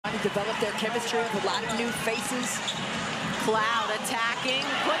develop their chemistry with a lot of new faces. Cloud attacking,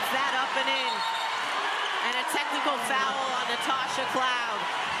 puts that up and in. And a technical foul on Natasha Cloud.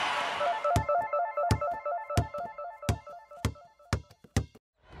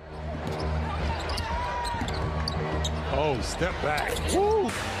 Oh, step back.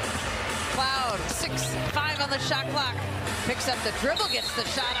 Woo! Cloud, 6-5 on the shot clock. Picks up the dribble, gets the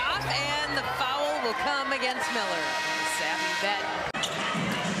shot off, and the foul will come against Miller. Savvy bet.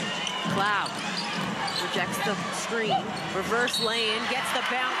 Cloud rejects the screen, reverse lay-in, gets the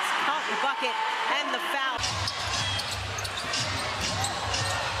bounce, count the bucket, and the foul.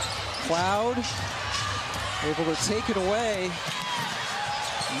 Cloud able to take it away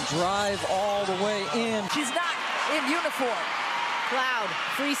and drive all the way in. She's not in uniform. Cloud,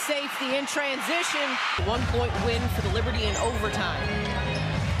 free safety in transition. 1-point win for the Liberty in overtime.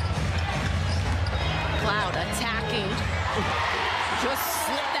 Cloud attacking. Just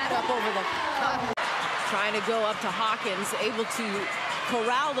slipped that up over the cup. Trying to go up to Hawkins, able to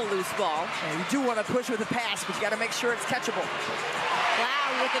corral the loose ball. Yeah, you do want to push with a pass, but you got to make sure it's catchable.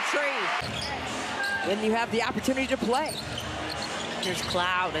 Cloud with the tree. Then you have the opportunity to play. Here's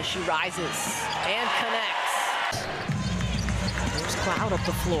Cloud as she rises and connects. There's Cloud up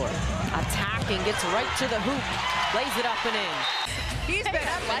the floor. Attacking, gets right to the hoop, lays it up and in. He's been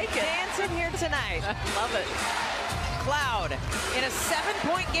dancing here tonight. Love it. Cloud, in a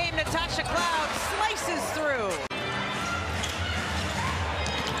 7-point game, Natasha Cloud slices through.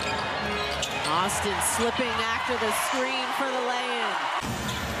 Austin slipping after the screen for the lay-in.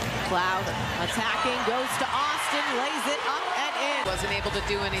 Cloud attacking, goes to Austin, lays it up and in. Wasn't able to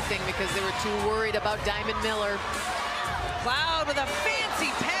do anything because they were too worried about Diamond Miller. Cloud with a fancy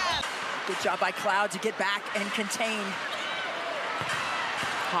pass. Good job by Cloud to get back and contain.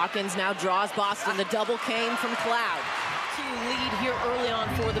 Hawkins now draws Boston. The double came from Cloud. To lead here early on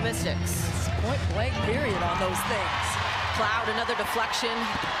for the Mystics. Point blank period on those things. Cloud, another deflection.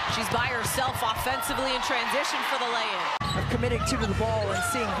 She's by herself offensively in transition for the lay-in. Of committing to the ball and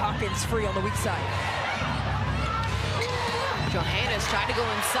seeing Hawkins free on the weak side. Johannes tried to go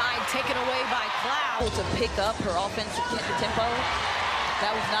inside, taken away by Cloud. To pick up her offensive tempo.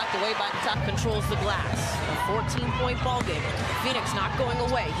 That was knocked away by the top, controls the glass. A 14-point ball game. Phoenix not going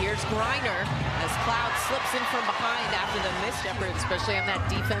away. Here's Griner as Cloud slips in from behind after the miss. Shepherd, especially on that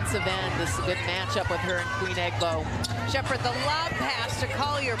defensive end. This is a good matchup with her and Queen Egbo. Shepherd, the lob pass to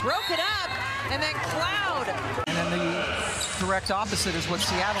Collier, broke it up, and then Cloud. And then the direct opposite is what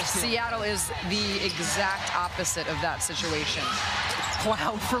Seattle's doing. Seattle is the exact opposite of that situation.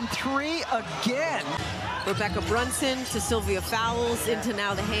 Cloud from 3 again. Rebecca Brunson to Sylvia Fowles into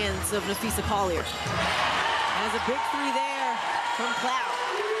now the hands of Nafisa Collier. Has a big three there from Cloud.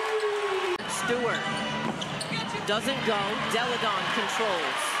 Stewart doesn't go. Deladon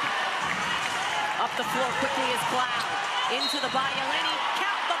controls. Up the floor quickly is Cloud. Into the body of Lenny.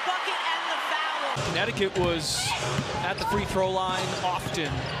 Count the bucket and the foul. Connecticut was at the free throw line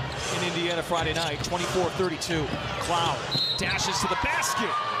often in Indiana Friday night. 24-32. Cloud dashes to the basket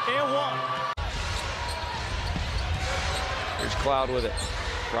and one. Here's Cloud with it.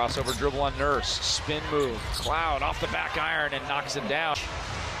 Crossover dribble on Nurse. Spin move. Cloud off the back iron and knocks it down.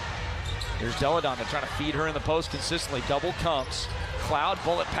 Here's Deladon. They're trying to feed her in the post consistently. Double comes. Cloud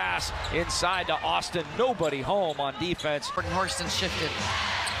bullet pass inside to Austin. Nobody home on defense. Horston shifted.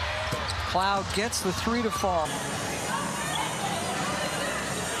 Cloud gets the 3 to fall.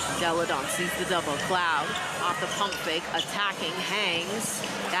 Deladon sees the double. Cloud off the pump fake. Attacking. Hangs.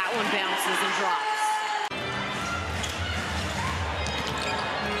 That one bounces and drops.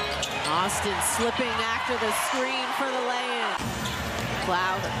 Austin slipping after the screen for the lay-in.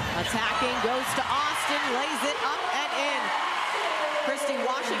 Cloud attacking, goes to Austin, lays it up and in. Christy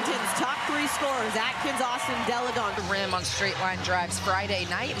Washington's top 3 scorers, Atkins, Austin, Deladon. The rim on straight line drives Friday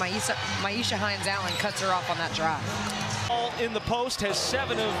night. Maisha Hines-Allen cuts her off on that drive. All in the post, has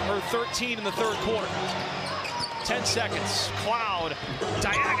 7 of her 13 in the third quarter. 10 seconds. Cloud,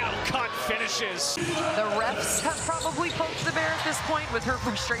 diagonal cut, finishes. The refs have probably poked the bear at this point with her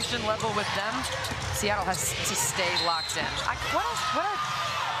frustration level with them. Seattle has to stay locked in.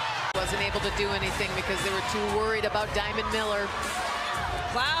 Wasn't able to do anything because they were too worried about Diamond Miller.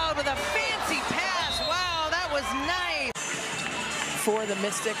 Cloud with a fancy pass. Wow, that was nice. For the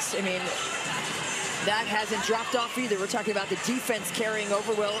Mystics, I mean, that hasn't dropped off either. We're talking about the defense carrying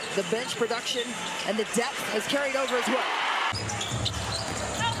over. Well, the bench production and the depth has carried over as well.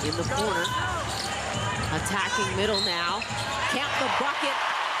 In the corner, attacking middle now. Count the bucket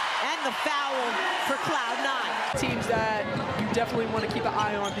and the foul for Cloud9. Teams that you definitely want to keep an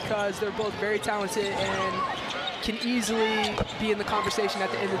eye on because they're both very talented and can easily be in the conversation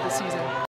at the end of the season.